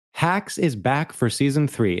Hacks is back for season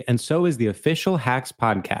 3, and so is the official Hacks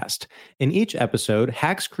podcast. In each episode,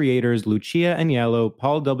 Hacks creators Lucia Agnello,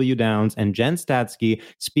 Paul W. Downs, and Jen Statsky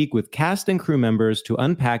speak with cast and crew members to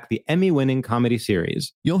unpack the Emmy-winning comedy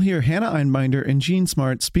series. You'll hear Hannah Einbinder and Jean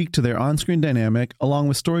Smart speak to their on-screen dynamic, along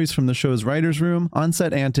with stories from the show's writer's room,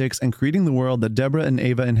 on-set antics, and creating the world that Deborah and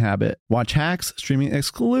Ava inhabit. Watch Hacks, streaming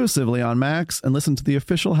exclusively on Max, and listen to the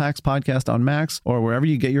official Hacks podcast on Max or wherever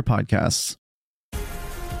you get your podcasts.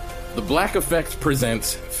 The Black Effect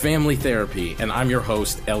presents Family Therapy, and I'm your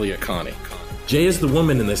host, Elliot Connie. Jay is the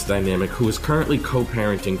woman in this dynamic who is currently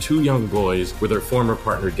co-parenting 2 young boys with her former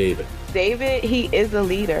partner, David. David, he is a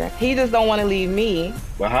leader. He just don't want to leave me.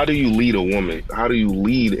 But how do you lead a woman? How do you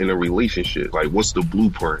lead in a relationship? Like, what's the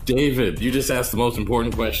blueprint? David, you just asked the most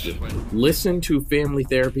important question. Listen to Family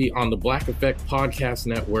Therapy on the Black Effect Podcast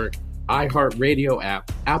Network, iHeartRadio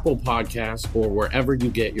app, Apple Podcasts, or wherever you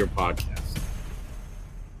get your podcasts.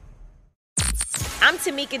 I'm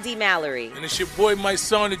Tamika D. Mallory. And it's your boy, my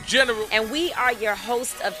son, the General. And we are your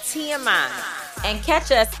hosts of TMI. And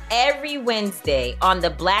catch us every Wednesday on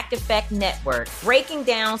the Black Effect Network, breaking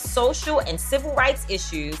down social and civil rights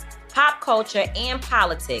issues, pop culture, and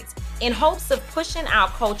politics in hopes of pushing our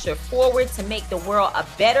culture forward to make the world a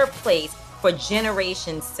better place for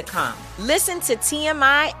generations to come. Listen to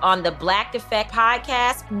TMI on the Black Effect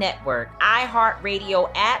Podcast Network,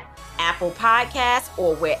 iHeartRadio app, Apple Podcasts,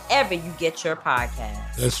 or wherever you get your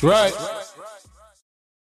podcasts. That's right.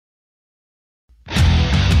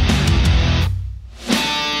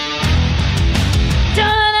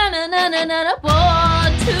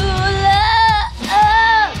 Born to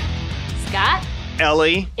love. Scott?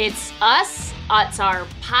 Ellie? It's us. It's our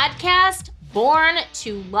podcast, Born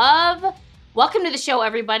to Love. Welcome to the show,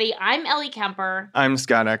 everybody. I'm Ellie Kemper. I'm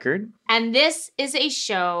Scott Eckert. And this is a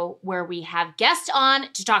show where we have guests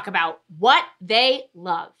on to talk about what they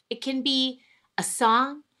love. It can be a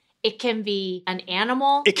song. It can be an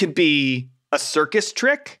animal. It could be a circus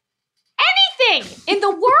trick. Anything in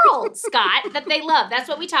the world, Scott, that they love. That's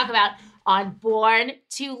what we talk about on Born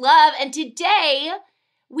to Love. And today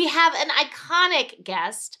we have an iconic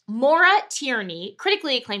guest. Maura Tierney,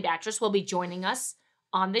 critically acclaimed actress, will be joining us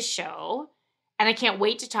on the show. And I can't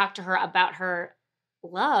wait to talk to her about her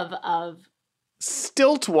love of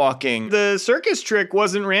stilt walking. The circus trick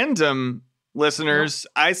wasn't random, listeners.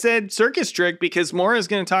 Nope. I said circus trick because Maura is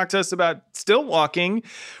going to talk to us about stilt walking,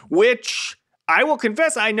 which I will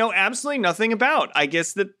confess I know absolutely nothing about. I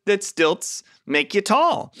guess that stilts make you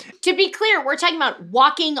tall. To be clear, we're talking about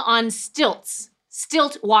walking on stilts.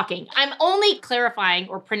 Stilt walking. I'm only clarifying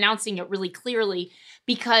or pronouncing it really clearly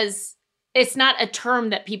because it's not a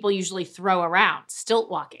term that people usually throw around, stilt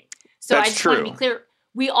walking. So I just want to be clear.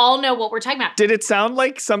 We all know what we're talking about. Did it sound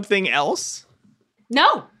like something else?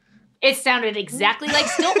 No. It sounded exactly like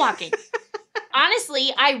stilt walking.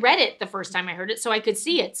 Honestly, I read it the first time I heard it, so I could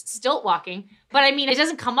see it's stilt walking. But I mean, it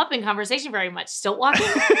doesn't come up in conversation very much. Stilt walking?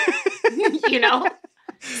 You know?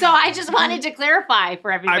 So I just wanted to clarify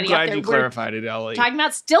for everybody. I'm glad you clarified it, Ellie. Talking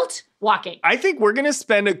about stilt walking. I think we're going to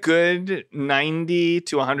spend a good 90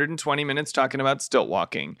 to 120 minutes talking about stilt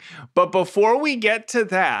walking. But before we get to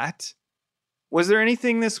that, was there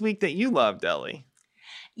anything this week that you loved, Ellie?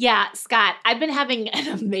 Yeah, Scott, I've been having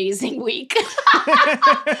an amazing week. I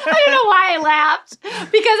don't know why I laughed,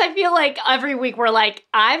 because I feel like every week we're like,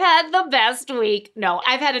 I've had the best week. No,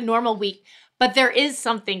 I've had a normal week. But there is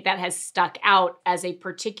something that has stuck out as a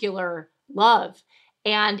particular love.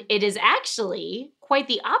 And it is actually quite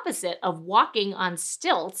the opposite of walking on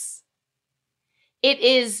stilts. It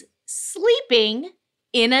is sleeping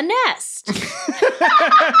in a nest. Let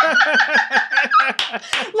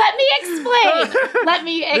me explain.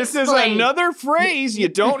 This is another phrase you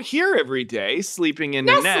don't hear every day, sleeping in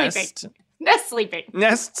a nest. Nest sleeping.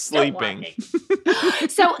 Nest sleeping.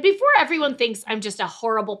 So before everyone thinks I'm just a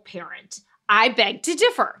horrible parent, I beg to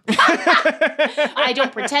differ. I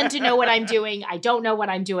don't pretend to know what I'm doing. I don't know what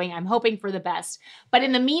I'm doing. I'm hoping for the best. But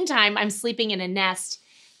in the meantime, I'm sleeping in a nest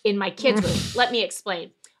in my kids' room. Let me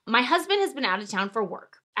explain. My husband has been out of town for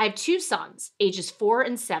work. I have 2 sons, ages 4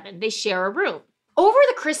 and 7. They share a room. Over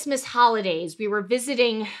the Christmas holidays, we were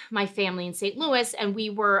visiting my family in St. Louis, and we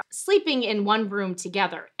were sleeping in one room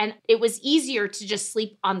together. And it was easier to just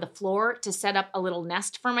sleep on the floor, to set up a little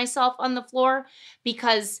nest for myself on the floor,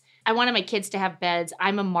 because I wanted my kids to have beds.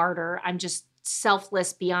 I'm a martyr. I'm just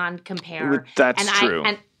selfless beyond compare. That's true.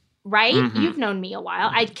 Right? Mm-hmm. You've known me a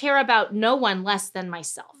while. I care about no one less than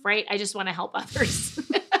myself, right? I just want to help others.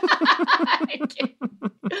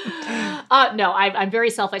 No, I'm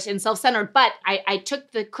very selfish and self-centered, but I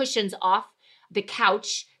took the cushions off the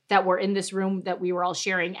couch that were in this room that we were all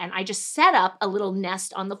sharing. And I just set up a little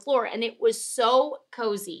nest on the floor and it was so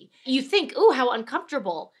cozy. You think, ooh, how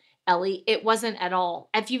uncomfortable. Ellie, it wasn't at all.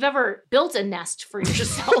 If you've ever built a nest for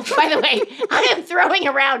yourself, by the way, I am throwing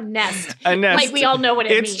around nest. A nest. Like we all know what it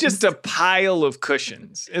means. It's just a pile of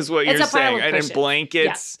cushions is what you're saying. And in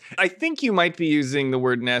blankets. Yeah. I think you might be using the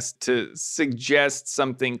word nest to suggest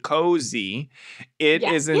something cozy. It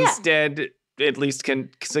is instead, at least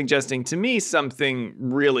suggesting to me, something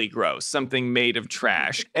really gross, something made of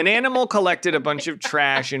trash. An animal collected a bunch of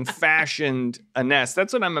trash and fashioned a nest.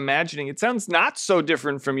 That's what I'm imagining. It sounds not so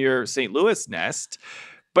different from your St. Louis nest.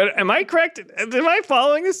 But am I correct? Am I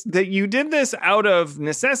following this? That you did this out of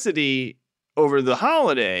necessity over the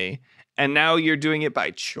holiday, and now you're doing it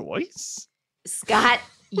by choice? Scott,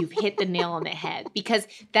 you've hit the nail on the head because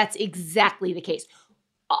that's exactly the case.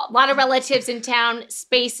 A lot of relatives in town,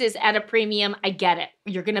 spaces at a premium. I get it.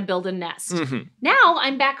 You're going to build a nest. Mm-hmm. Now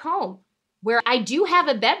I'm back home where I do have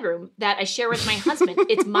a bedroom that I share with my husband.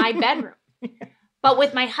 It's my bedroom. But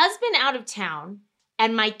with my husband out of town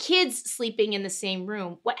and my kids sleeping in the same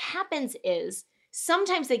room, what happens is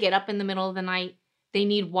sometimes they get up in the middle of the night. They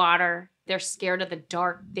need water. They're scared of the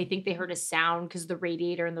dark. They think they heard a sound because the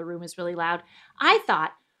radiator in the room is really loud. I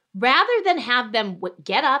thought rather than have them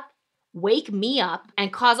get up, wake me up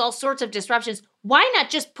and cause all sorts of disruptions, why not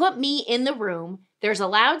just put me in the room? There's a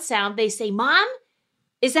loud sound. They say, Mom,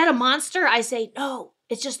 is that a monster? I say, no,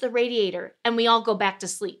 it's just the radiator. And we all go back to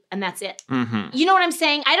sleep and that's it. Mm-hmm. You know what I'm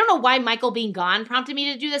saying? I don't know why Michael being gone prompted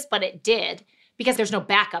me to do this, but it did because there's no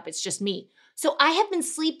backup. It's just me. So I have been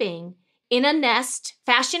sleeping in a nest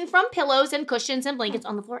fashioned from pillows and cushions and blankets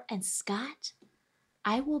on the floor. And Scott,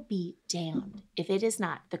 I will be damned if it is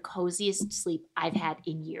not the coziest sleep I've had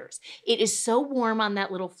in years. It is so warm on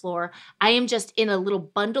that little floor. I am just in a little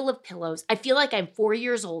bundle of pillows. I feel like I'm 4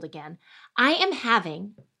 years old again. I am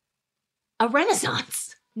having a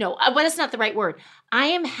renaissance. No, that's not the right word. I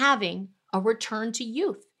am having a return to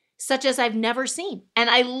youth, such as I've never seen. And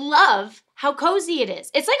I love how cozy it is.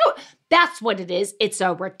 It's like, that's what it is. It's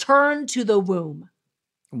a return to the womb.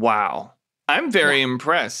 Wow. I'm very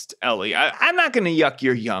impressed, Ellie. I'm not going to yuck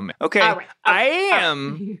your yum, okay? All right. I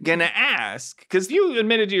am going to ask, because you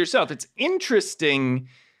admitted to yourself, it's interesting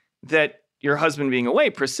that your husband being away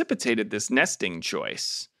precipitated this nesting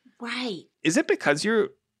choice. Right. Is it because you're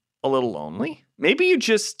a little lonely? Maybe you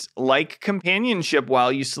just like companionship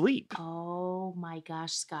while you sleep. Oh my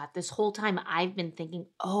gosh, Scott. This whole time I've been thinking,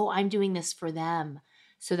 I'm doing this for them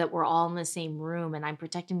so that we're all in the same room and I'm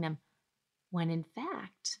protecting them. When in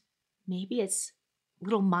fact, maybe it's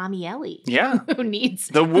little mommy Ellie who needs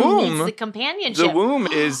the companionship. The womb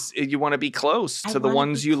is, you want to be close to the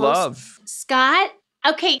ones you love. Scott,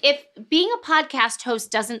 okay, if being a podcast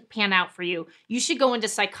host doesn't pan out for you, you should go into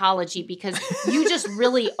psychology because you just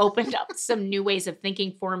really opened up some new ways of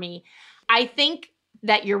thinking for me. I think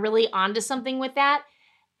that you're really onto something with that.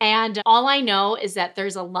 And all I know is that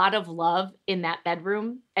there's a lot of love in that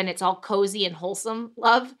bedroom and it's all cozy and wholesome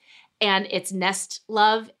love. And it's nest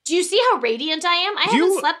love. Do you see how radiant I am? I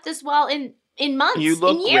haven't slept this well in months, You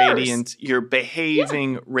look in years. radiant. You're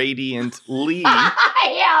behaving radiantly.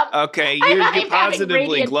 I am. Okay, you're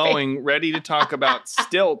positively glowing, ready to talk about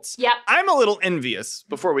stilts. Yep. I'm a little envious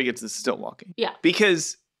before we get to the stilt walking. Yeah.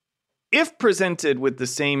 Because if presented with the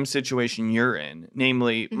same situation you're in,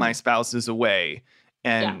 namely my spouse is away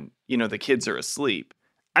and the kids are asleep,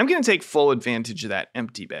 I'm going to take full advantage of that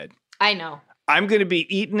empty bed. I know. I'm going to be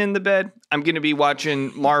eating in the bed. I'm going to be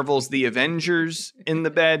watching Marvel's The Avengers in the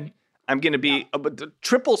bed. I'm going to be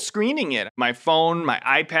triple screening it. My phone, my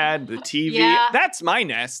iPad, the TV. Yeah. That's my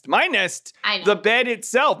nest. My nest, the bed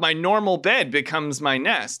itself, my normal bed becomes my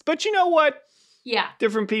nest. But you know what? Yeah.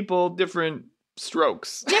 Different people, different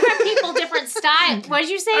strokes. Different people, different style. What did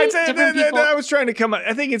you say? Different people. I was trying to come up.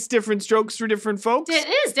 I think it's different strokes for different folks. It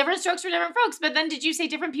is different strokes for different folks. But then did you say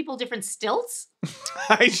different people, different stilts?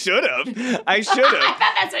 I should have. I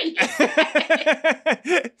thought that's what you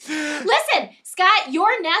said. Listen, Scott,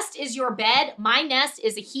 your nest is your bed. My nest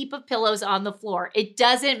is a heap of pillows on the floor. It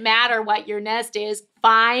doesn't matter what your nest is.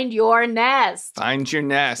 Find your nest. Find your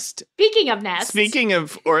nest. Speaking of nests. Speaking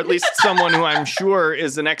of, or at least someone who I'm sure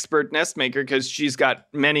is an expert nest maker because she's got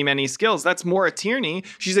many, many skills. That's Maura Tierney.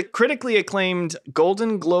 She's a critically acclaimed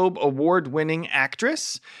Golden Globe award-winning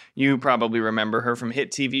actress. You probably remember her from hit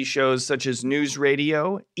TV shows such as News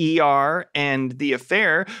Radio, ER, and The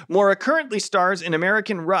Affair. Maura currently stars in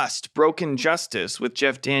American Rust, Broken Justice with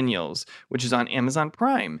Jeff Daniels, which is on Amazon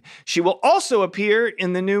Prime. She will also appear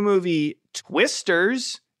in the new movie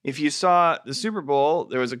Twisters. If you saw the Super Bowl,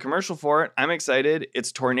 there was a commercial for it. I'm excited. It's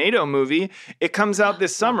a tornado movie. It comes out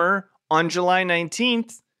this summer on July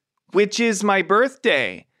 19th. which is my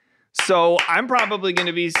birthday. So I'm probably going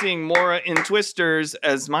to be seeing Maura in Twisters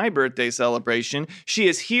as my birthday celebration. She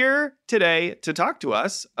is here today to talk to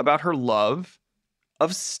us about her love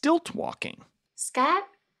of stilt walking. Scott,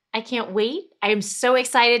 I can't wait. I am so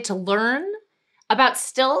excited to learn about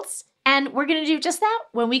stilts, and we're going to do just that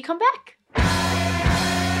when we come back.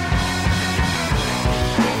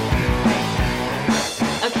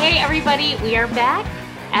 Okay, everybody, we are back.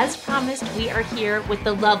 As promised, we are here with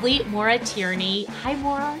the lovely Maura Tierney. Hi,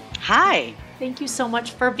 Maura. Hi. Thank you so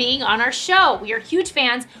much for being on our show. We are huge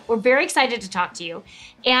fans. We're very excited to talk to you.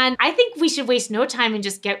 And I think we should waste no time and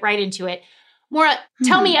just get right into it. Maura,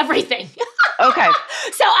 tell me everything. Okay.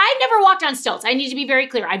 So I've never walked on stilts. I need to be very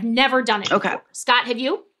clear. I've never done it before. Scott, have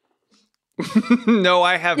you? No,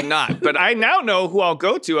 I have not. But I now know who I'll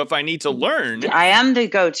go to if I need to learn. I am the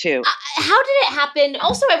go-to. How did it happen?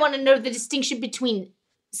 Also, I want to know the distinction between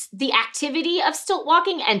the activity of stilt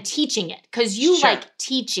walking and teaching it, because you like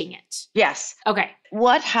teaching it. Yes. Okay.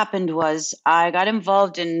 What happened was I got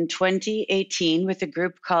involved in 2018 with a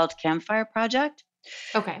group called Campfire Project.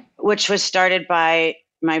 Okay. Which was started by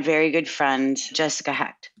my very good friend, Jessica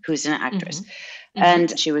Hecht, who's an actress. Mm-hmm.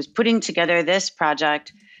 And she was putting together this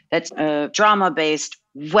project that's a drama-based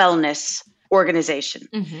wellness organization.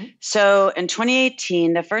 Mm-hmm. So in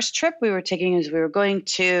 2018, the first trip we were taking is we were going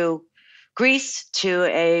to Greece to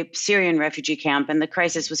a Syrian refugee camp, and the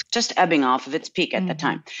crisis was just ebbing off of its peak at the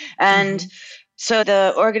time. And so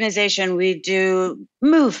the organization, we do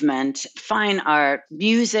movement, fine art,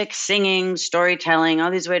 music, singing, storytelling, all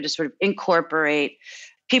these ways to sort of incorporate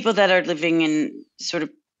people that are living in sort of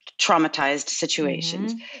traumatized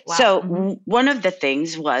situations. Wow. So one of the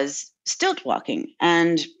things was stilt walking.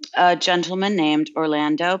 And a gentleman named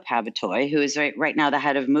Orlando Pavatoy, who is right now the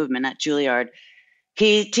head of movement at Juilliard,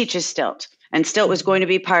 he teaches stilt. And stilt was going to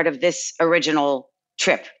be part of this original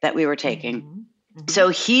trip that we were taking. So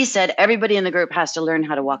he said everybody in the group has to learn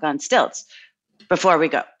how to walk on stilts before we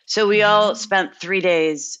go. So we all spent 3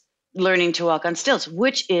 days learning to walk on stilts,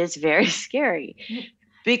 which is very scary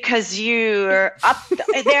because you're up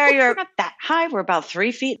there, you're not that high. We're about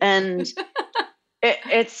 3 feet. And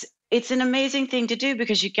it's an amazing thing to do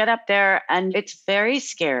because you get up there and it's very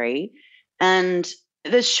scary. And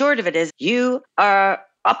the short of it is you are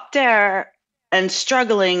up there and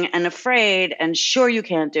struggling and afraid and sure you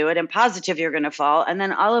can't do it and positive you're going to fall. And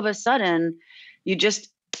then all of a sudden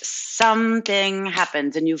something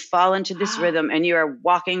happens and you fall into this rhythm and you are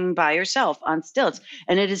walking by yourself on stilts.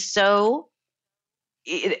 And it is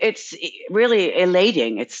it's really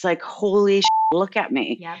elating. It's like, holy shit, look at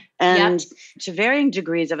me. Yep. And to varying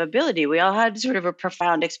degrees of ability, we all had sort of a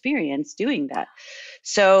profound experience doing that.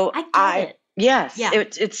 So I get it. Yes, yeah.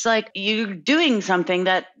 It's like you're doing something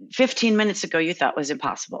that 15 minutes ago you thought was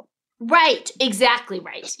impossible. Right, exactly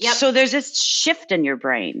right. Yep. So there's this shift in your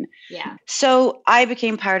brain. Yeah. So I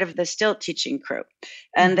became part of the stilt teaching crew.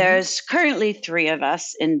 And there's currently 3 of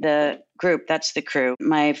us in the group. That's the crew.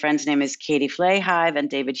 My friend's name is Katie Flayhive and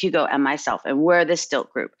David Hugo and myself. And we're the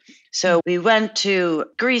stilt group. So we went to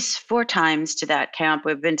Greece 4 times to that camp.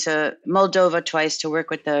 We've been to Moldova twice to work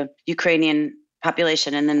with the Ukrainian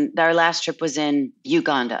population. And then our last trip was in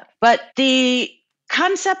Uganda. But the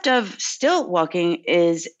concept of stilt walking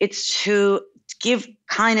it's to give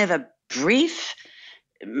kind of a brief,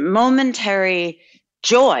 momentary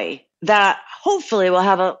joy that hopefully will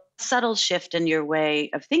have a subtle shift in your way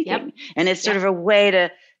of thinking. Yep. And it's sort of a way to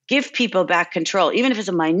give people back control, even if it's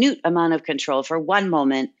a minute amount of control. For one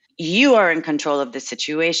moment, you are in control of the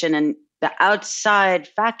situation and the outside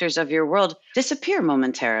factors of your world disappear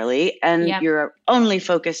momentarily and you're only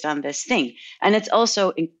focused on this thing. And it's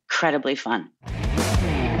also incredibly fun.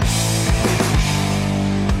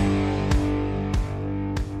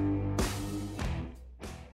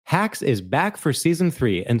 Hacks is back for season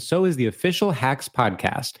 3, and so is the official Hacks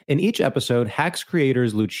podcast. In each episode, Hacks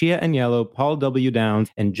creators Lucia Agnello, Paul W. Downs,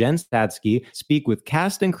 and Jen Statsky speak with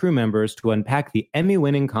cast and crew members to unpack the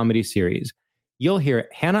Emmy-winning comedy series. You'll hear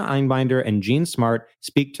Hannah Einbinder and Jean Smart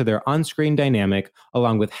speak to their on-screen dynamic,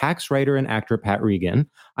 along with Hacks writer and actor Pat Regan,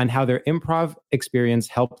 on how their improv experience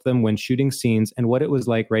helped them when shooting scenes and what it was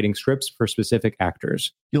like writing scripts for specific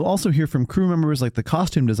actors. You'll also hear from crew members like the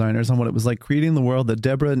costume designers on what it was like creating the world that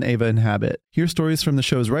Deborah and Ava inhabit. Hear stories from the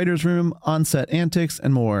show's writer's room, on-set antics,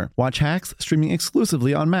 and more. Watch Hacks streaming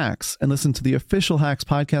exclusively on Max, and listen to the official Hacks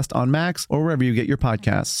podcast on Max or wherever you get your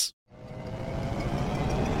podcasts.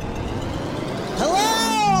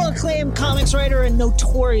 acclaimed comics writer and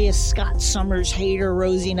notorious Scott Summers hater,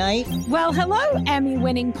 Rosie Knight. Well, hello,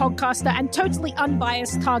 Emmy-winning podcaster and totally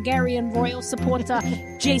unbiased Targaryen royal supporter,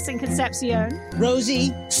 Jason Concepcion.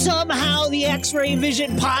 Rosie, somehow the X-Ray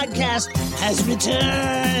Vision podcast has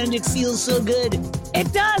returned. It feels so good.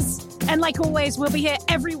 It does. And like always, we'll be here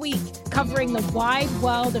every week covering the wide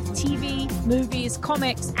world of TV, movies,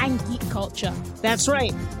 comics, and geek culture. That's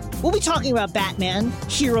right. We'll be talking about Batman,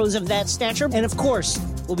 heroes of that stature, and of course,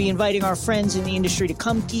 we'll be inviting our friends in the industry to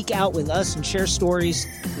come geek out with us and share stories.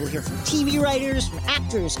 We'll hear from TV writers, from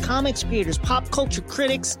actors, comics creators, pop culture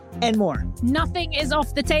critics, and more. Nothing is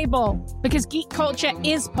off the table because geek culture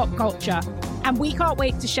is pop culture, and we can't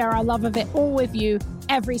wait to share our love of it all with you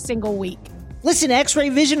every single week. Listen to X-Ray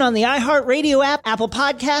Vision on the iHeartRadio app, Apple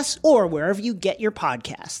Podcasts, or wherever you get your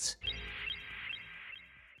podcasts.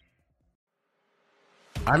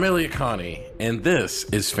 I'm Elliot Connie, and this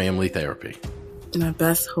is Family Therapy. My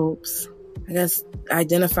best hopes, I guess,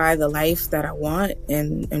 identify the life that I want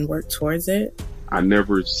and work towards it. I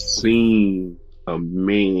never seen a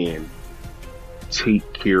man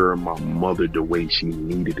take care of my mother the way she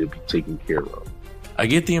needed to be taken care of. I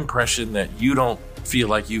get the impression that you don't feel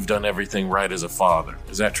like you've done everything right as a father.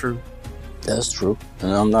 Is that true? That's true,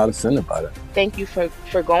 and I'm not offended by that. Thank you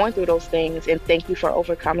for going through those things, and thank you for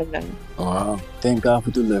overcoming them. Wow. Thank God for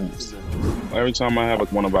deliverance. Every time I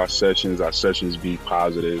have one of our sessions be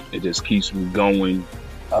positive. It just keeps me going.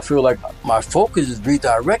 I feel like my focus is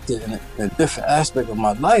redirected in a different aspect of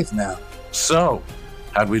my life now. So,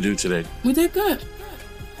 how'd we do today? We did good.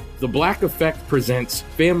 The Black Effect presents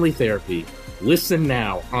Family Therapy. Listen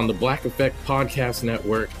now on the Black Effect Podcast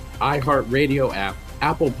Network, iHeartRadio app,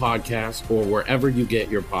 Apple Podcasts, or wherever you get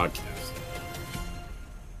your podcasts.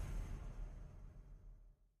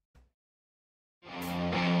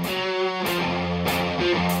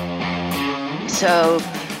 So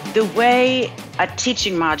the way a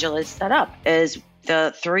teaching module is set up is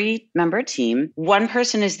the 3-member team. One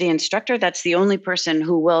person is the instructor. That's the only person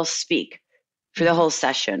who will speak for the whole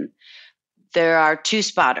session. There are 2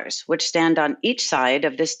 spotters, which stand on each side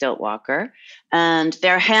of the stilt walker, and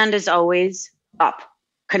their hand is always up,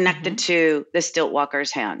 connected to the stilt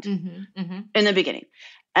walker's hand in the beginning.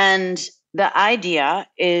 And the idea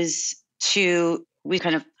is we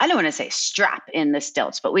kind of, I don't want to say strap in the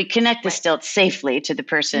stilts, but we connect the stilts safely to the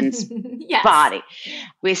person's body.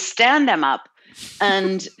 We stand them up,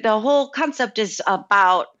 and the whole concept is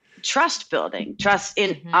about trust building, trust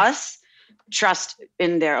in us, trust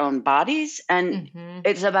in their own bodies. And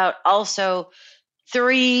it's about also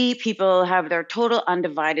 3 people have their total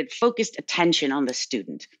undivided focused attention on the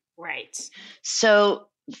student. Right. So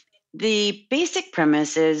the basic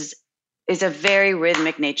premise is a very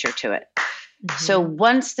rhythmic nature to it. So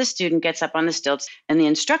once the student gets up on the stilts and the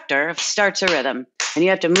instructor starts a rhythm, and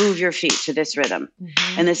you have to move your feet to this rhythm.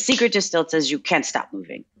 And the secret to stilts is you can't stop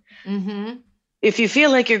moving. If you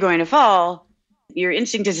feel like you're going to fall, your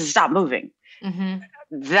instinct is to stop moving.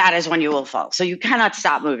 That is when you will fall. So you cannot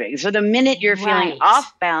stop moving. So the minute you're feeling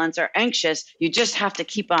off balance or anxious, you just have to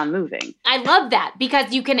keep on moving. I love that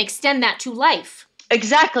because you can extend that to life.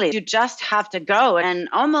 Exactly. You just have to go and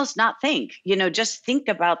almost not think, just think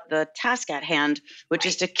about the task at hand, which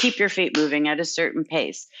is to keep your feet moving at a certain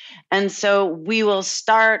pace. And so we will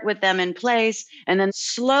start with them in place, and then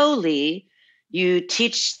slowly you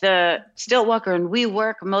teach the stilt walker, and we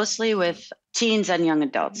work mostly with teens and young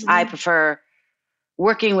adults. I prefer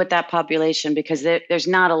working with that population because there's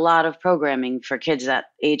not a lot of programming for kids that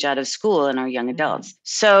age out of school and are young adults.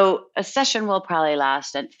 So a session will probably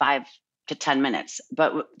last at 5 to 10 minutes,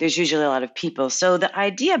 but there's usually a lot of people. So the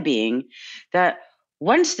idea being that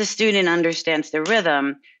once the student understands the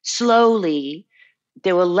rhythm, slowly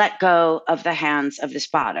they will let go of the hands of the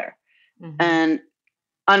spotter and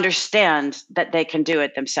understand that they can do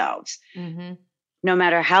it themselves. No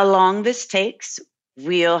matter how long this takes,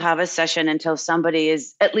 we'll have a session until somebody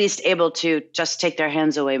is at least able to just take their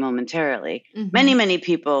hands away momentarily. Many, many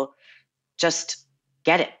people just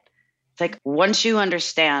get it. It's like once you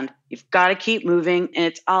understand, you've got to keep moving. And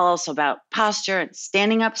it's also about posture and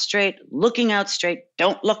standing up straight, looking out straight,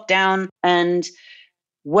 don't look down. And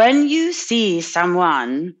when you see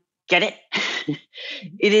someone get it,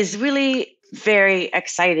 it is really very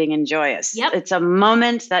exciting and joyous. It's a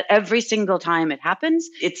moment that every single time it happens,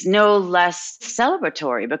 it's no less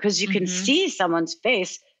celebratory because you can see someone's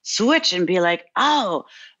face switch and be like, oh,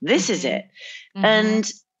 this is it.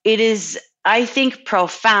 And it is, I think,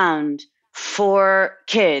 profound for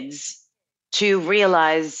kids to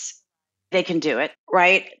realize they can do it,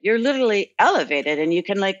 right? You're literally elevated and you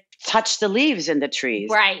can touch the leaves in the trees.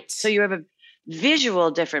 Right. So you have a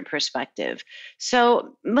visual different perspective.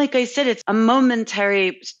 So like I said, it's a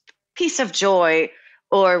momentary piece of joy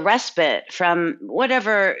or respite from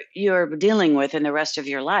whatever you're dealing with in the rest of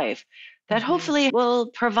your life that hopefully will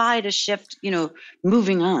provide a shift,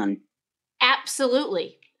 moving on.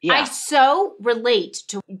 Absolutely. Yeah. I so relate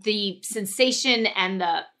to the sensation and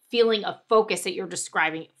the feeling of focus that you're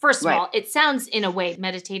describing. First of all, it sounds in a way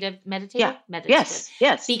meditative. Yeah.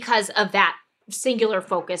 Yes. Because of that singular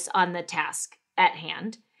focus on the task at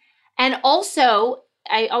hand. And also,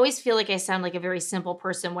 I always feel like I sound like a very simple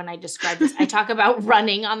person when I describe this. I talk about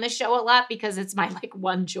running on the show a lot because it's my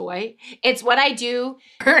one joy. It's what I do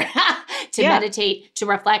to meditate, to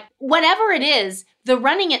reflect. Whatever it is, the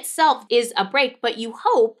running itself is a break, but you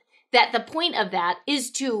hope that the point of that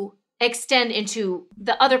is to extend into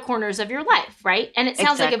the other corners of your life, right? And it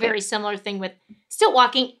sounds like a very similar thing with stilt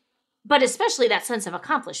walking, but especially that sense of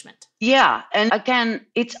accomplishment. Yeah. And again,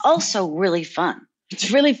 it's also really fun. It's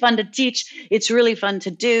really fun to teach. It's really fun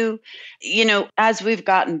to do. As we've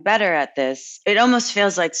gotten better at this, it almost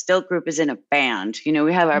feels like Stilt Group is in a band.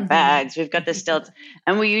 We have our bags, we've got the stilts,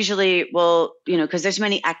 and we usually will, because there's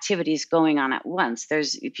many activities going on at once.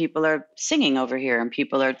 There's people are singing over here and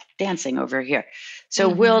people are dancing over here. So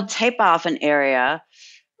we'll tape off an area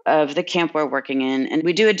of the camp we're working in, and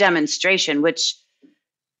we do a demonstration, which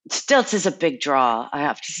stilts is a big draw, I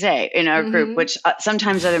have to say, in our group, which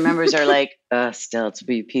sometimes other members are like, stilts,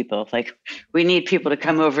 we people. Like, we need people to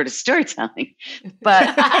come over to storytelling.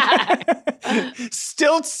 But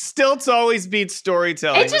stilts always beats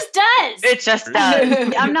storytelling. It just does. It just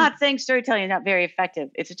does. I'm not saying storytelling is not very effective.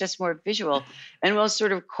 It's just more visual. And we'll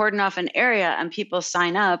sort of cordon off an area and people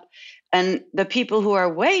sign up. And the people who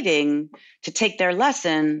are waiting to take their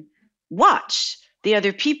lesson watch the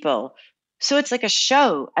other people. So it's like a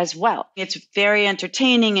show as well. It's very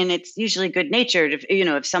entertaining and it's usually good natured.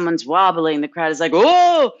 If someone's wobbling, the crowd is like,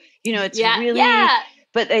 oh, it's really,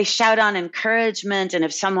 but they shout on encouragement. And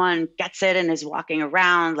if someone gets it and is walking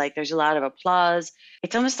around, there's a lot of applause.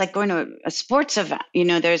 It's almost like going to a sports event.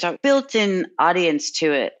 There's a built-in audience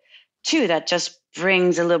to it too, that just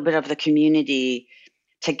brings a little bit of the community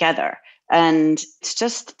together. And it's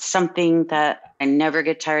just something that I never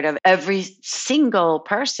get tired of. Every single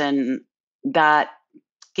person that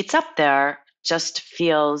gets up there just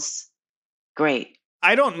feels great.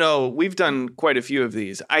 I don't know. We've done quite a few of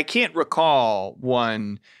these. I can't recall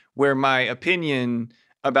one where my opinion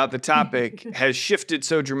about the topic has shifted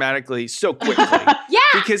so dramatically so quickly.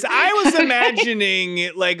 Because I was imagining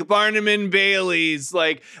Barnum and Bailey's,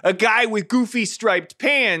 a guy with goofy striped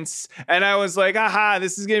pants. And I was like, aha,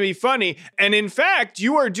 this is going to be funny. And in fact,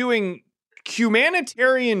 you are doing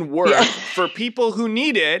humanitarian work for people who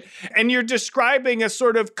need it, and you're describing a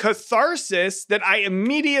sort of catharsis that I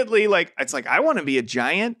immediately I want to be a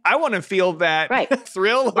giant. I want to feel that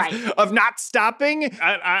thrill of not stopping.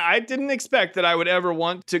 I didn't expect that I would ever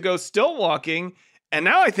want to go stilt walking, and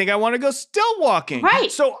now I think I want to go stilt walking. Right.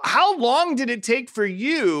 So how long did it take for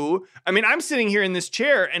you? I mean, I'm sitting here in this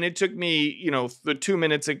chair and it took me, the 2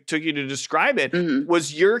 minutes it took you to describe it.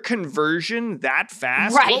 Was your conversion that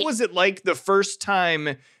fast? Right. What was it like the first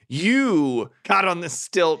time you got on the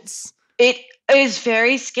stilts? It is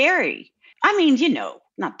very scary. I mean,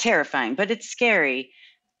 not terrifying, but it's scary.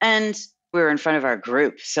 And we were in front of our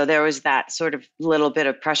group. So there was that sort of little bit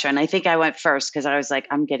of pressure. And I think I went first because I was like,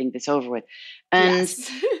 I'm getting this over with. And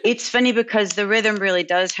it's funny because the rhythm really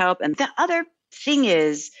does help. And the other thing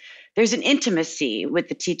is there's an intimacy with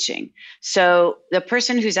the teaching. So the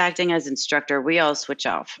person who's acting as instructor, we all switch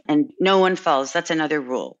off and no one falls. That's another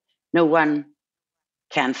rule. No one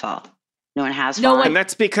can fall. No one has fallen. And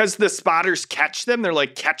that's because the spotters catch them? They're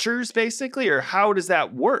like catchers, basically? Or how does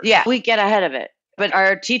that work? Yeah, we get ahead of it. But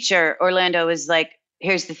our teacher, Orlando, is like,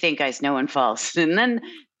 here's the thing, guys, no one falls. And then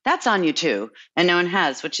that's on you too. And no one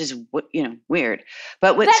has, which is, weird.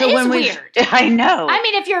 But that is weird. I know. I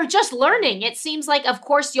mean, if you're just learning, it seems like, of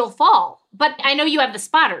course, you'll fall. But I know you have the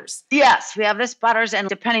spotters. Yes, we have the spotters. And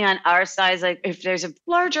depending on our size, if there's a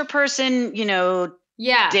larger person,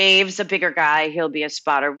 Dave's a bigger guy, he'll be a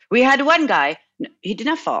spotter. We had one guy, he did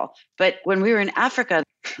not fall. But when we were in Africa,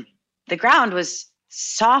 the ground was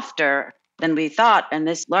softer than we thought. And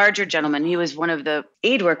this larger gentleman, he was one of the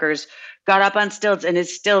aid workers, got up on stilts and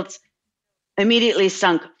his stilts immediately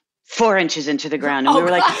sunk 4 inches into the ground. And we were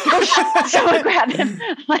like, oh, someone grabbed him.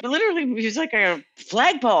 Literally, he was like a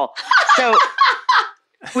flagpole. So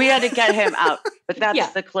we had to get him out. But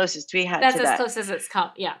that's the closest we had to that. That's as close as it's come,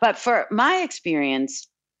 yeah. But for my experience,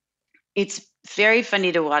 it's very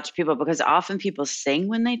funny to watch people because often people sing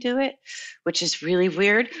when they do it, which is really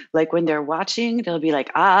weird. Like when they're watching, they'll be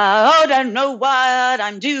like, I don't know what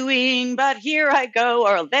I'm doing, but here I go.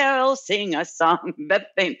 Or they'll sing a song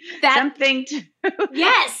something to.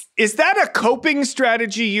 Yes. Is that a coping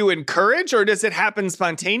strategy you encourage, or does it happen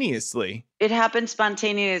spontaneously? It happens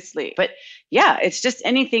spontaneously. But yeah, it's just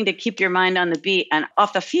anything to keep your mind on the beat and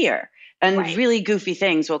off the fear. And really goofy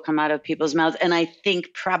things will come out of people's mouths. And I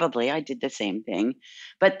think probably I did the same thing.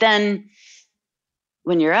 But then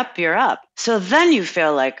when you're up, you're up. So then you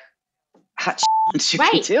feel like, hot shit, you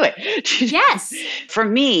can do it. Yes. For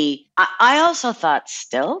me, I also thought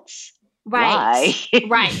stilts. Right. Why?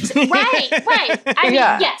 Right. I mean,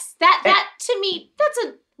 yes, that to me, that's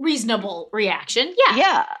a reasonable reaction. Yeah.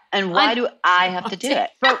 Yeah. And why do I have to do it?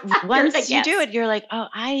 But once you do it, you're like, oh,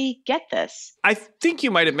 I get this. I think you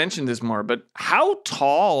might have mentioned this more, but how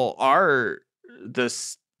tall are the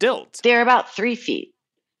stilts? They're about 3 feet.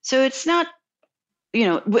 So it's not,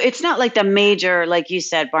 it's not like the major, like you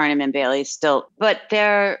said, Barnum and Bailey stilt, but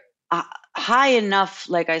they're high enough,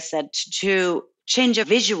 like I said, to change a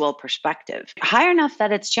visual perspective. High enough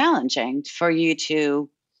that it's challenging for you to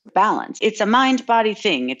balance. It's a mind-body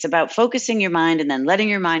thing. It's about focusing your mind and then letting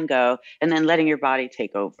your mind go and then letting your body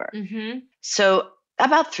take over. Mm-hmm. So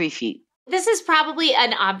about 3 feet. This is probably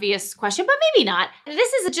an obvious question, but maybe not.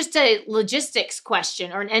 This is just a logistics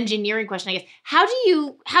question or an engineering question, I guess. How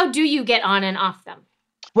do you get on and off them?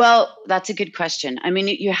 Well, that's a good question. I mean,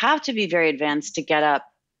 you have to be very advanced to get up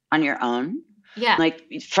on your own. Yeah. Like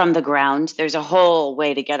from the ground. There's a whole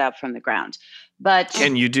way to get up from the ground. But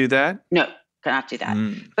can you do that? No. Cannot do that.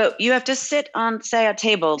 But you have to sit on, say, a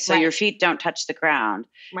table so your feet don't touch the ground.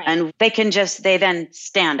 Right. And they then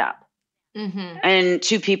stand up. Mm-hmm. And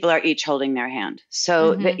 2 people are each holding their hand.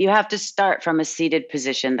 So that you have to start from a seated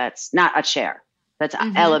position that's not a chair, that's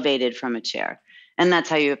elevated from a chair. And that's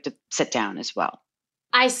how you have to sit down as well.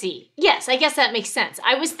 I see. Yes, I guess that makes sense.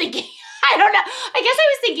 I was thinking, I don't know. I guess I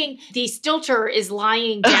was thinking the stilter is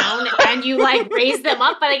lying down and you raise them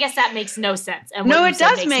up, but I guess that makes no sense. And no, it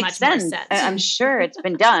does make sense. I'm sure it's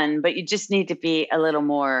been done, but you just need to be a little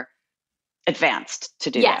more advanced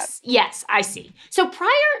to do that. Yes, I see. So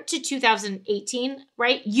prior to 2018,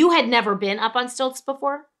 right, you had never been up on stilts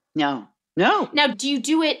before? No. Now, do you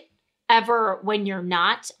do it ever when you're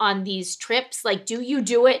not on these trips? Like, do you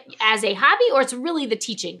do it as a hobby or it's really the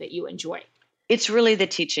teaching that you enjoy? It's really the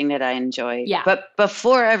teaching that I enjoy. Yeah. But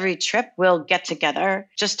before every trip, we'll get together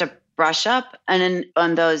just to brush up. And then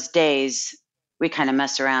on those days, we kind of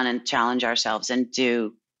mess around and challenge ourselves and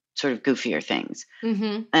do sort of goofier things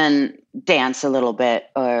and dance a little bit.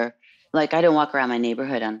 Or like, I don't walk around my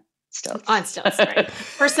neighborhood on stilts. On stilts, right.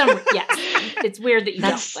 For some, yes. It's weird that you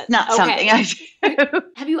That's don't. But not something I do.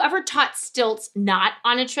 Have you ever taught stilts not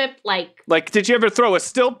on a trip? Like, did you ever throw a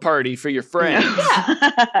stilt party for your friends?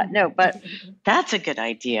 Yeah. No, but that's a good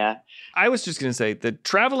idea. I was just going to say that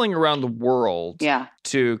traveling around the world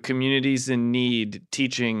to communities in need,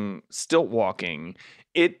 teaching stilt walking,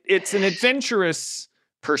 it's an adventurous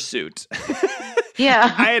pursuit.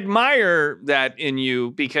 Yeah. I admire that in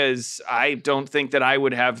you because I don't think that I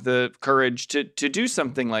would have the courage to do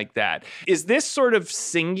something like that. Is this sort of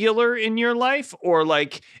singular in your life? Or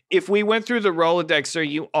if we went through the Rolodex, are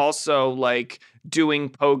you also doing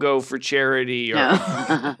pogo for charity? Or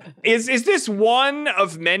No. is this one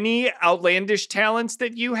of many outlandish talents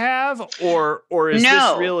that you have? Or is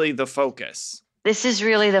this really the focus? This is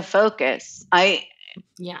really the focus.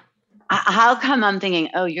 Yeah. How come I'm thinking,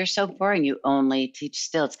 oh, you're so boring, you only teach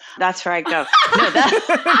stilts? That's where I go. No,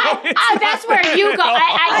 that's where you go.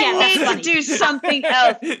 I need to do something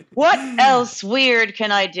else. What else weird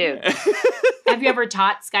can I do? Have you ever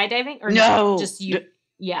taught skydiving? Or no. Just you?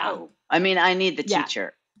 Yeah. No. I mean, I need the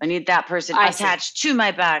teacher. I need that person attached to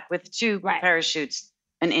my back with 2 parachutes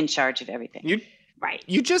and in charge of everything.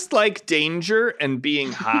 You just like danger and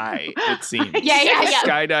being high, it seems. Yeah.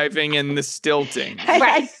 Skydiving and the stilting. I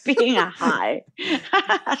like being a high. But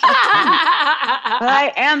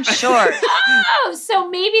I am short. Oh, so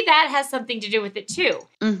maybe that has something to do with it too.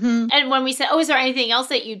 Mm-hmm. And when we said, oh, is there anything else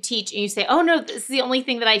that you teach? And you say, oh, no, this is the only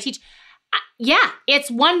thing that I teach. Yeah,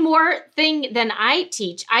 it's one more thing than I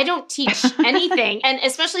teach. I don't teach anything. And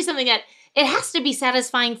especially something that it has to be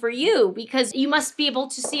satisfying for you because you must be able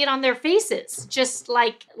to see it on their faces, just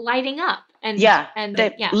lighting up. And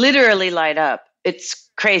they literally light up. It's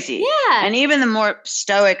crazy. Yeah. And even the more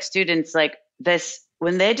stoic students like this,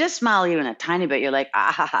 when they just smile even a tiny bit, you're like,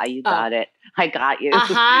 you got it. I got you.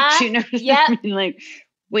 Uh-huh. You know what I mean?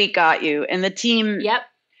 We got you. And the team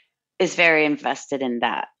is very invested in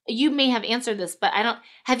that. You may have answered this, but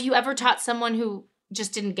have you ever taught someone who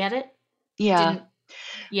just didn't get it? Yeah.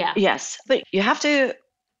 Yeah. Yes. But you have to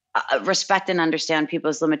respect and understand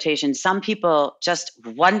people's limitations. Some people just,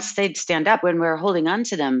 once they stand up, when we're holding on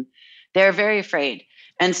to them, they're very afraid.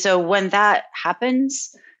 And so when that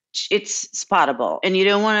happens, it's spottable. And you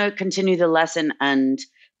don't want to continue the lesson and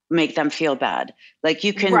make them feel bad. Like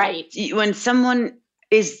you can, when someone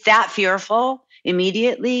is that fearful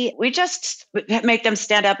immediately, we just make them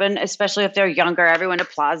stand up. And especially if they're younger, everyone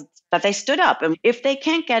applauds that they stood up. And if they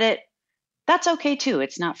can't get it, that's okay too.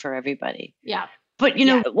 It's not for everybody. Yeah. But,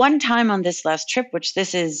 one time on this last trip, which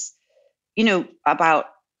this is, about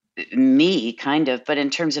me kind of, but in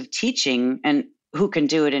terms of teaching and who can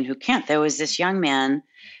do it and who can't, there was this young man,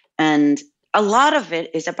 and a lot of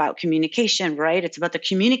it is about communication, right? It's about the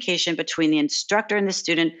communication between the instructor and the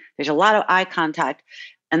student. There's a lot of eye contact,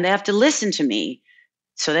 and they have to listen to me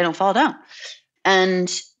so they don't fall down.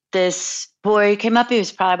 And this boy came up, he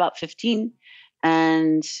was probably about 15.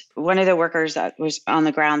 And one of the workers that was on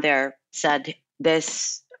the ground there said,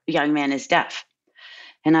 "This young man is deaf."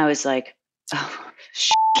 And I was like, oh,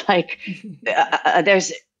 like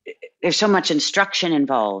there's so much instruction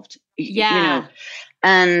involved. Yeah.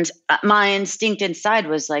 And my instinct inside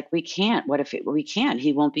was like, we can't. What if we can't?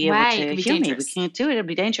 He won't be able to hear me. We can't do it. It'll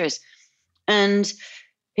be dangerous. And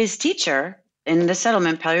his teacher in the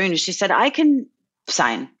settlement, Palorina, she said, "I can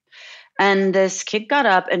sign." And this kid got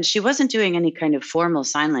up, and she wasn't doing any kind of formal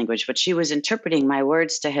sign language, but she was interpreting my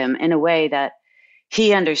words to him in a way that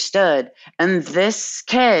he understood. And this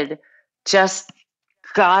kid just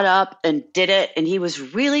got up and did it, and he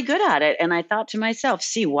was really good at it. And I thought to myself,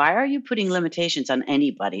 see, why are you putting limitations on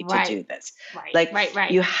anybody to do this?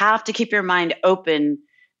 Right. You have to keep your mind open.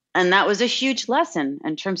 And that was a huge lesson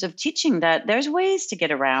in terms of teaching that there's ways to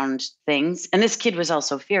get around things. And this kid was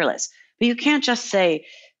also fearless. But you can't just say,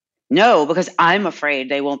 no, because I'm afraid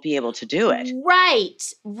they won't be able to do it. Right.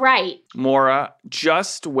 Maura,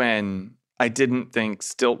 just when I didn't think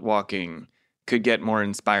stilt walking could get more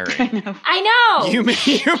inspiring. I know.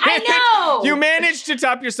 You managed to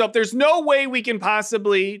top yourself. There's no way we can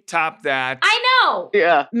possibly top that. I know.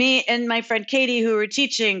 Yeah. Me and my friend Katie, who were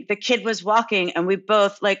teaching, the kid was walking, and we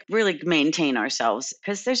both really maintain ourselves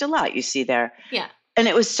because there's a lot you see there. Yeah. And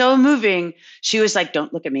it was so moving. She was like,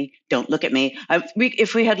 "Don't look at me. Don't look at me."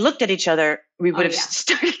 If we had looked at each other, we would have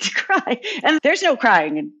started to cry. And there's no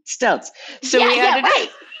crying in stilts. So we had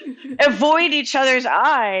to avoid each other's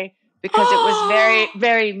eye because it was very,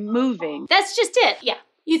 very moving. That's just it. Yeah.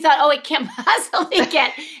 You thought, it can't possibly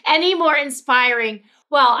get any more inspiring.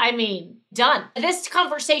 Well, I mean, done. This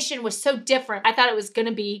conversation was so different. I thought it was going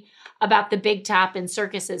to be about the big top and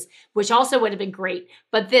circuses, which also would have been great.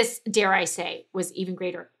 But this, dare I say, was even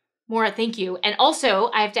greater. Maura, thank you. And also,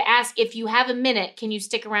 I have to ask, if you have a minute, can you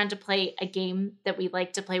stick around to play a game that we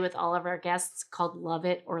like to play with all of our guests called Love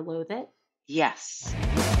It or Loathe It? Yes.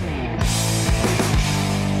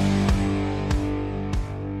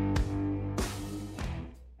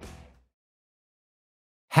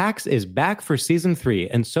 Hacks is back for season 3,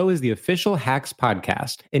 and so is the official Hacks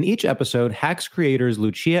podcast. In each episode, Hacks creators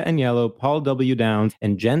Lucia Agnello, Paul W. Downs,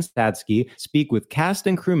 and Jen Statsky speak with cast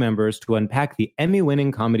and crew members to unpack the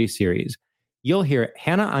Emmy-winning comedy series. You'll hear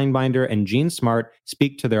Hannah Einbinder and Jean Smart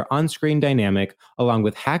speak to their on-screen dynamic, along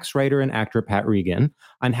with Hacks writer and actor Pat Regan,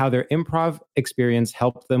 on how their improv experience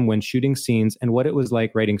helped them when shooting scenes and what it was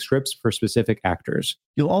like writing scripts for specific actors.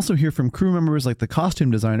 You'll also hear from crew members like the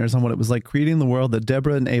costume designers on what it was like creating the world that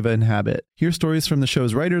Deborah and Ava inhabit. Hear stories from the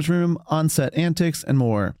show's writer's room, on-set antics, and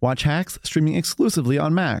more. Watch Hacks streaming exclusively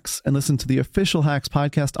on Max, and listen to the official Hacks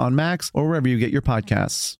podcast on Max or wherever you get your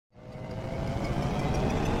podcasts.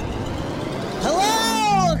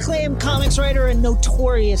 Hello, acclaimed comics writer and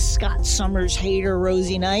notorious Scott Summers hater,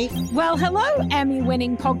 Rosie Knight. Well, hello,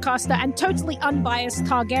 Emmy-winning podcaster and totally unbiased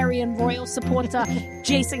Targaryen royal supporter,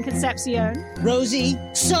 Jason Concepcion. Rosie,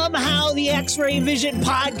 somehow the X-Ray Vision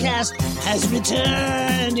podcast has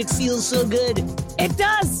returned. It feels so good. It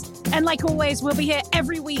does. And like always, we'll be here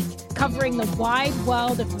every week covering the wide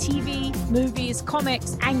world of TV, movies,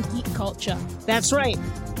 comics, and geek culture. That's right.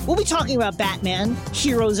 We'll be talking about Batman,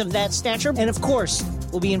 heroes of that stature, and of course,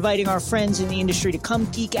 we'll be inviting our friends in the industry to come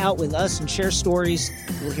geek out with us and share stories.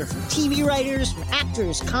 We'll hear from TV writers, from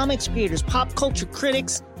actors, comics creators, pop culture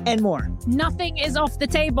critics, and more. Nothing is off the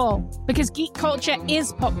table because geek culture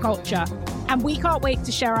is pop culture, and we can't wait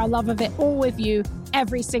to share our love of it all with you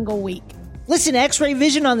every single week. Listen to X-Ray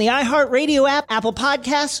Vision on the iHeartRadio app, Apple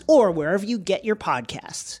Podcasts, or wherever you get your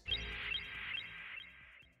podcasts.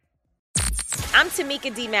 I'm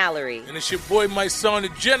Tamika D. Mallory. And it's your boy, my son, the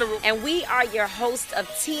General. And we are your hosts of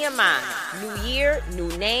TMI. New year, new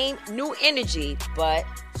name, new energy, but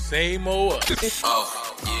same old us.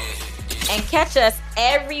 Oh, yeah. And catch us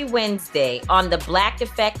every Wednesday on the Black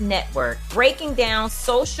Effect Network, breaking down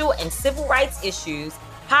social and civil rights issues,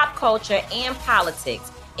 pop culture, and politics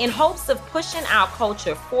in hopes of pushing our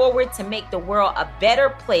culture forward to make the world a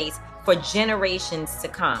better place for generations to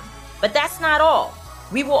come. But that's not all.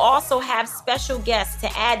 We will also have special guests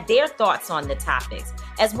to add their thoughts on the topics,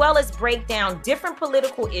 as well as break down different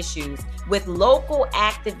political issues with local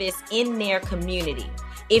activists in their community.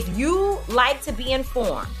 If you like to be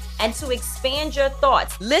informed and to expand your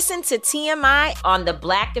thoughts, listen to TMI on the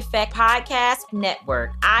Black Effect Podcast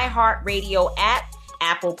Network, iHeartRadio app,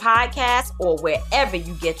 Apple Podcasts, or wherever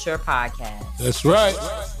you get your podcasts. That's right.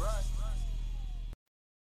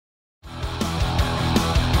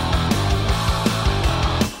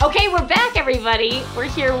 Okay, we're back, everybody. We're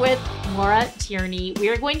here with Maura, Tierney. We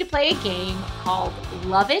are going to play a game called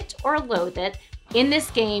Love It or Loathe It. In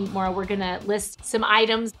this game, Maura, we're going to list some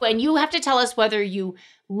items, and you have to tell us whether you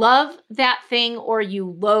love that thing or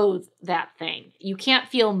you loathe that thing. You can't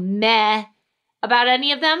feel meh about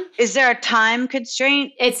any of them. Is there a time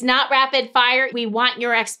constraint? It's not rapid fire. We want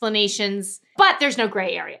your explanations, but there's no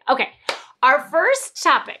gray area. Okay, our first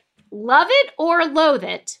topic, love it or loathe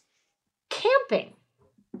it, camping.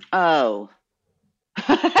 Oh.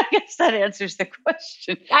 I guess that answers the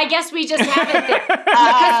question. I guess we just have it there. Because we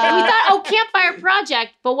thought, oh, campfire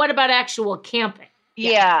project, but what about actual camping?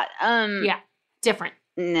 Yeah. Yeah, different.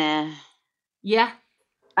 Nah. Yeah?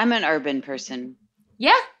 I'm an urban person.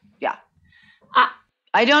 Yeah? Yeah.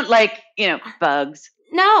 I don't like, bugs.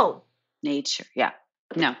 No. Nature. Yeah.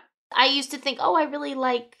 No. I used to think, oh, I really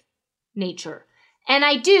like nature. And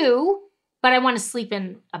I do, but I want to sleep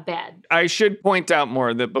in a bed. I should point out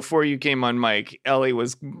more that before you came on mic, Ellie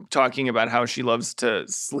was talking about how she loves to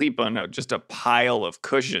sleep on just a pile of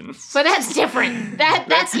cushions. But that's different.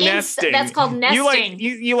 That's nesting. That's called nesting.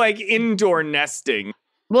 You like indoor nesting.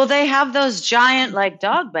 Well, they have those giant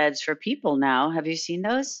dog beds for people now. Have you seen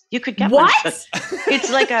those? You could get what? one. It's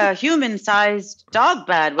like a human-sized dog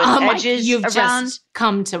bed with edges you've around. Just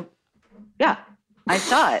come to. Yeah. I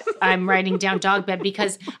saw it. I'm writing down dog bed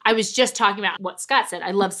because I was just talking about what Scott said.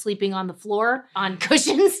 I love sleeping on the floor on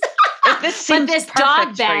cushions. But this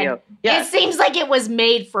dog bed, yeah. It seems like it was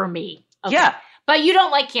made for me. Okay. Yeah. But you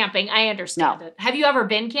don't like camping. I understand it. Have you ever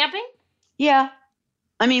been camping? Yeah.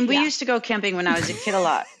 I mean, we used to go camping when I was a kid a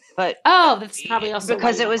lot. But that's probably also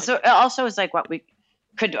because it was like what we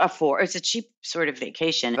could afford. It's a cheap sort of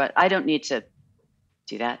vacation, but I don't need to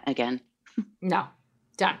do that again. No.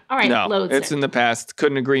 Done. All right. No, it's in the past.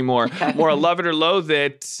 Couldn't agree more. More love it or loathe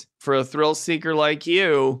it for a thrill seeker like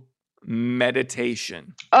you.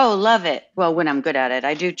 Meditation. Oh, love it. Well, when I'm good at it,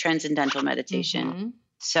 I do transcendental meditation. Mm-hmm.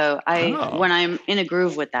 So when I'm in a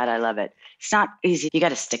groove with that, I love it. It's not easy. You got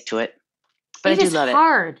to stick to it. But I do love it. It's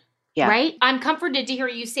hard. Yeah. Right? I'm comforted to hear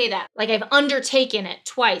you say that. Like I've undertaken it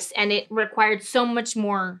twice and it required so much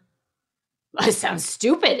more. It sounds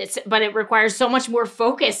stupid, but it requires so much more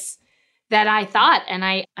focus that I thought, and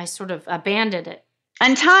I sort of abandoned it.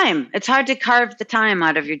 And time. It's hard to carve the time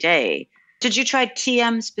out of your day. Did you try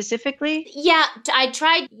TM specifically? Yeah, I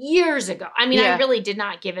tried years ago. I mean, I really did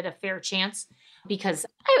not give it a fair chance because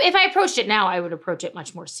if I approached it now, I would approach it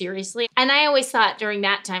much more seriously. And I always thought during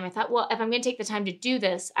that time, I thought, well, if I'm going to take the time to do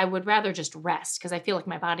this, I would rather just rest because I feel like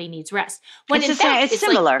my body needs rest. When in fact, it's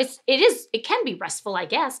similar. It can be restful, I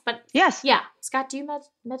guess. But yes. Yeah. Scott, do you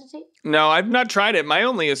meditate? No, I've not tried it. My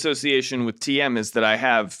only association with TM is that I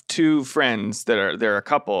have two friends they're a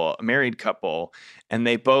couple, a married couple, and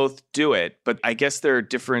they both do it. But I guess they're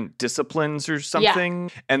different disciplines or something.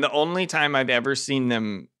 Yeah. And the only time I've ever seen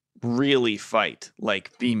them really fight,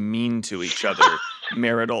 like be mean to each other,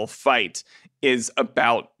 marital fight, is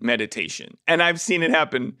about meditation. And I've seen it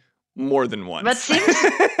happen more than once. That seems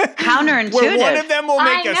counterintuitive. Where one of them will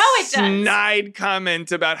make a snide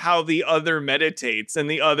comment about how the other meditates, and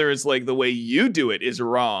the other is like, the way you do it is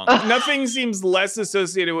wrong. Nothing seems less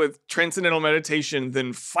associated with transcendental meditation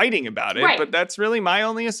than fighting about it, but that's really my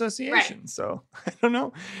only association. Right. So I don't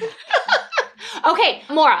know. Okay,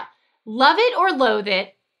 Maura, love it or loathe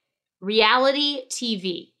it, reality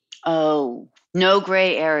TV. Oh, no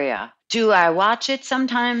gray area. Do I watch it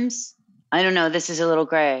sometimes? I don't know. This is a little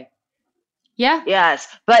gray. Yeah? Yes.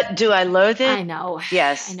 But do I loathe it? I know.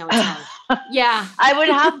 Yes. I know it's hard. Yeah. I would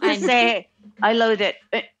have to say I loathe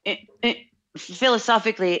it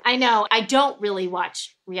philosophically. I know. I don't really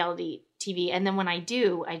watch reality TV. And then when I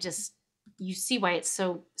do, you see why it's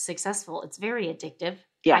so successful. It's very addictive.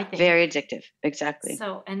 Yeah, I think. Very addictive. Exactly.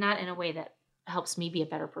 So, and not in a way that helps me be a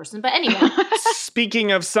better person. But anyway.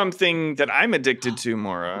 Speaking of something that I'm addicted to,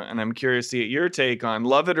 Maura, and I'm curious to get your take on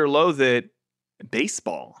love it or loathe it,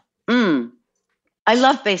 baseball. I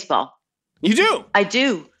love baseball. You do? I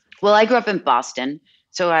do. Well, I grew up in Boston,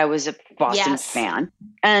 so I was a Boston fan.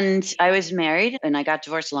 And I was married, and I got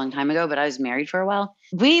divorced a long time ago, but I was married for a while.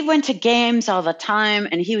 We went to games all the time,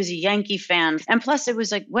 and he was a Yankee fan. And plus, it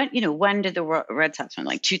was like, when did the Red Sox win?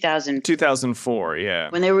 Like 2000? 2004, yeah.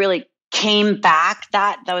 When they really came back,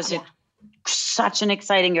 that was such an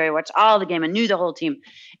exciting year. I watched all the game and knew the whole team.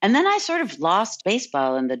 And then I sort of lost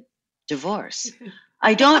baseball in the divorce.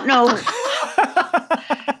 I don't know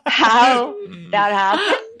how that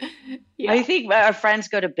happened. Yeah. I think our friends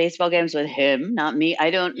go to baseball games with him, not me. I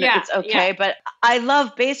don't know. It's okay. But I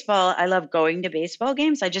love baseball. I love going to baseball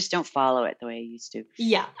games. I just don't follow it the way I used to.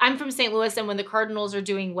 Yeah. I'm from St. Louis, and when the Cardinals are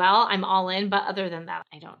doing well, I'm all in. But other than that,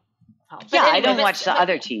 I don't follow. But anyway, I don't watch the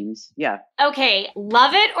other teams. Yeah. Okay.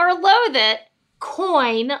 Love it or loathe it,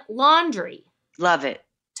 coin laundry. Love it.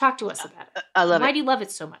 Talk to us about it. I love it. Why do you love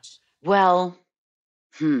it so much? Well,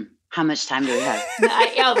 how much time do we have?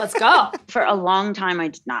 Let's go. For a long time, I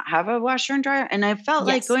did not have a washer and dryer. And I felt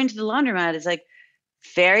like going to the laundromat is like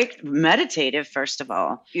very meditative, first of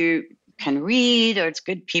all. You can read, or it's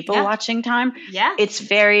good people watching time. Yeah. It's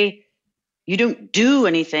very, you don't do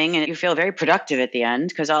anything and you feel very productive at the end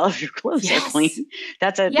because all of your clothes are clean.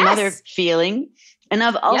 That's another feeling. And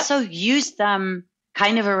I've also used them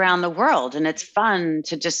kind of around the world. And it's fun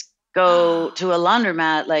to just go to a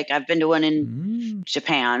laundromat. Like I've been to one in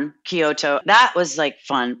Japan, Kyoto. That was like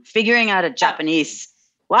fun. Figuring out a Japanese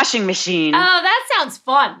washing machine. Oh, that sounds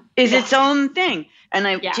fun. Is its own thing. And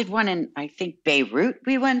I did one in, I think, Beirut.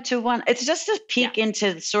 We went to one. It's just a peek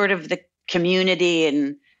into sort of the community,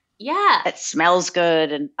 and it smells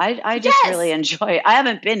good. And I just really enjoy it. I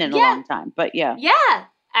haven't been in a long time, but yeah. Yeah,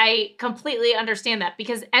 I completely understand that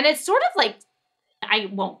and it's sort of like,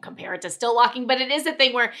 I won't compare it to stilt walking, but it is a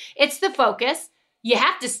thing where it's the focus. You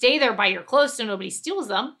have to stay there by your clothes so nobody steals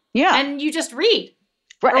them. Yeah. And you just read.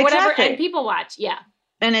 Right, or whatever, exactly. and people watch. Yeah.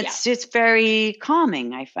 And it's very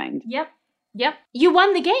calming, I find. Yep. You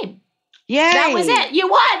won the game. Yay. That was it. You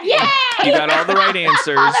won. Yay. You got all the right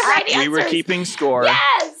answers. All the right We were answers. keeping score.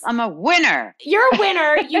 Yes. I'm a winner. You're a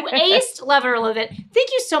winner. You aced Love It or Loathe It.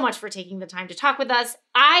 Thank you so much for taking the time to talk with us.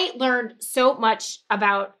 I learned so much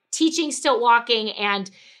about teaching stilt walking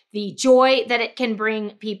and the joy that it can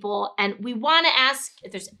bring people. And we want to ask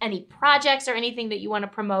if there's any projects or anything that you want to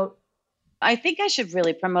promote. I think I should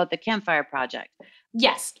really promote the Campfire Project.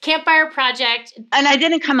 Yes, Campfire Project. And I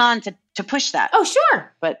didn't come on to push that. Oh,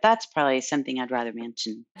 sure. But that's probably something I'd rather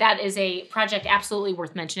mention. That is a project absolutely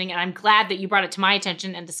worth mentioning. And I'm glad that you brought it to my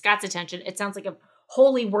attention and to Scott's attention. It sounds like a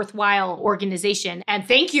wholly worthwhile organization. And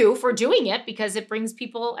thank you for doing it because it brings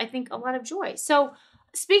people, I think, a lot of joy. So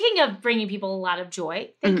speaking of bringing people a lot of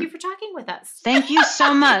joy, thank you for talking with us. Thank you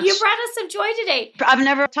so much. You brought us some joy today. I've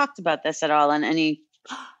never talked about this at all in any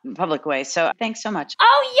public way. So thanks so much.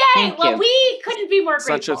 Oh, yay. Thank Well, you. we couldn't be more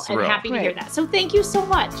Such a grateful and thrill. happy to hear that. So thank you so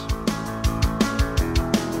much.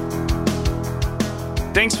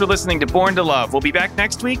 Thanks for listening to Born to Love. We'll be back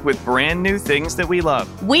next week with brand new things that we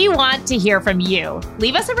love. We want to hear from you.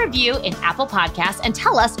 Leave us a review in Apple Podcasts and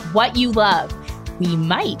tell us what you love. We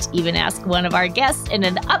might even ask one of our guests in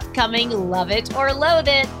an upcoming Love It or Loathe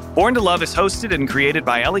It. Born to Love is hosted and created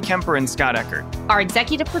by Ellie Kemper and Scott Eckert. Our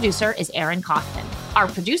executive producer is Aaron Kaufman. Our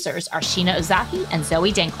producers are Sheena Ozaki and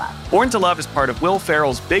Zoe Denkla. Born to Love is part of Will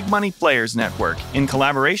Ferrell's Big Money Players Network in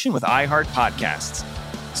collaboration with iHeart Podcasts.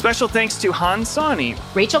 Special thanks to Han Sani,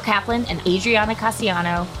 Rachel Kaplan and Adriana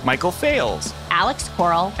Cassiano, Michael Fales, Alex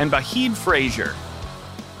Coral, and Bahid Frazier.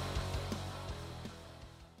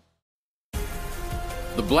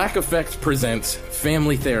 The Black Effect presents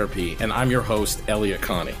Family Therapy, and I'm your host, Elliot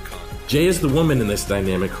Connie. Jay is the woman in this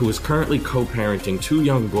dynamic who is currently co-parenting 2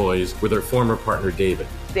 young boys with her former partner, David.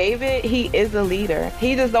 David, he is a leader.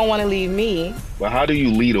 He just don't want to leave me. But how do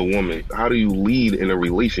you lead a woman? How do you lead in a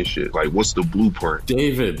relationship? Like, what's the blueprint?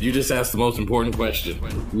 David, you just asked the most important question.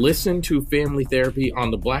 Listen to Family Therapy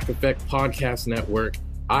on the Black Effect Podcast Network,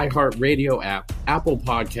 iHeartRadio app, Apple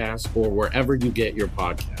Podcasts, or wherever you get your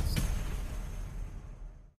podcasts.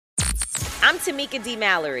 I'm Tamika D.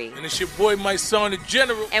 Mallory. And it's your boy, my son, the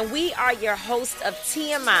General. And we are your hosts of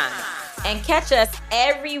TMI. And catch us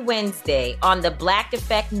every Wednesday on the Black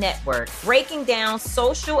Effect Network, breaking down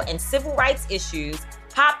social and civil rights issues,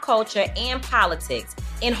 pop culture, and politics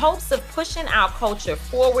in hopes of pushing our culture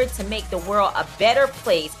forward to make the world a better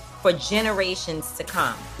place for generations to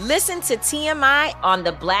come. Listen to TMI on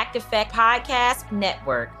the Black Effect Podcast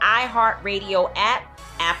Network, iHeartRadio app,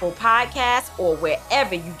 Apple Podcasts, or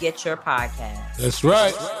wherever you get your podcasts. That's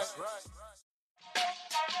right.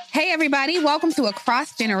 Hey, everybody. Welcome to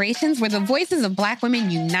Across Generations, where the voices of Black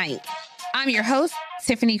women unite. I'm your host,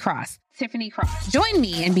 Tiffany Cross. Join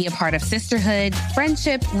me and be a part of sisterhood,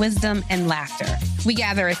 friendship, wisdom, and laughter. We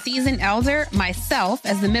gather a seasoned elder, myself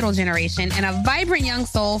as the middle generation, and a vibrant young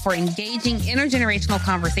soul for engaging intergenerational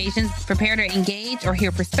conversations. Prepare to engage or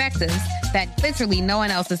hear perspectives that literally no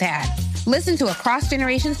one else has had. Listen to a Cross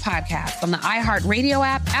Generations podcast on the iHeartRadio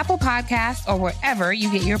app, Apple Podcasts, or wherever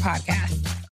you get your podcasts.